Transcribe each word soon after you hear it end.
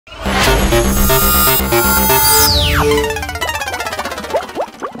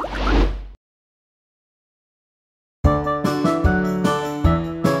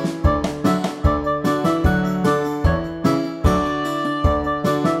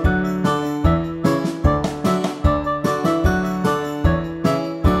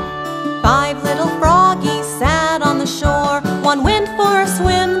Five little froggies sat on the shore. One went for a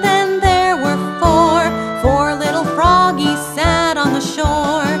swim, then there were four. Four little froggies sat on the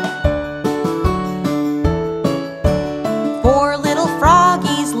shore. Four little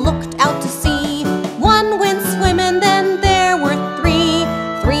froggies looked out to sea. One went swimming, then there were three.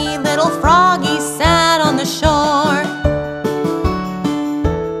 Three little froggies sat on the shore.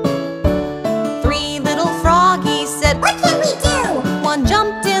 Three little froggies said, "What can we do?" One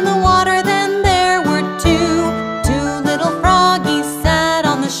jumped in the water, then there were two. Two little froggies sat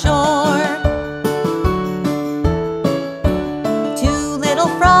on the shore. Two little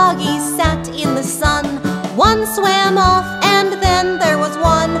froggies sat in the sun. One swam off, and then there was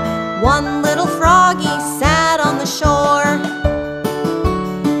one. One little froggy sat on the shore.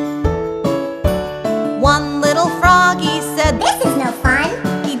 One little froggy said, "This is no fun."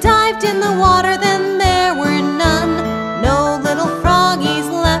 He dived in the water, then there were none. No little froggies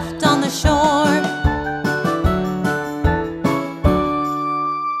left on the shore.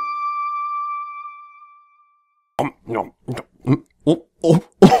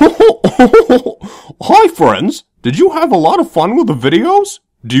 Hi friends! Did you have a lot of fun with the videos?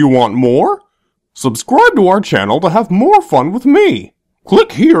 Do you want more? Subscribe to our channel to have more fun with me.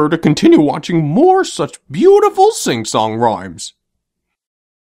 Click here to continue watching more such beautiful sing-song rhymes.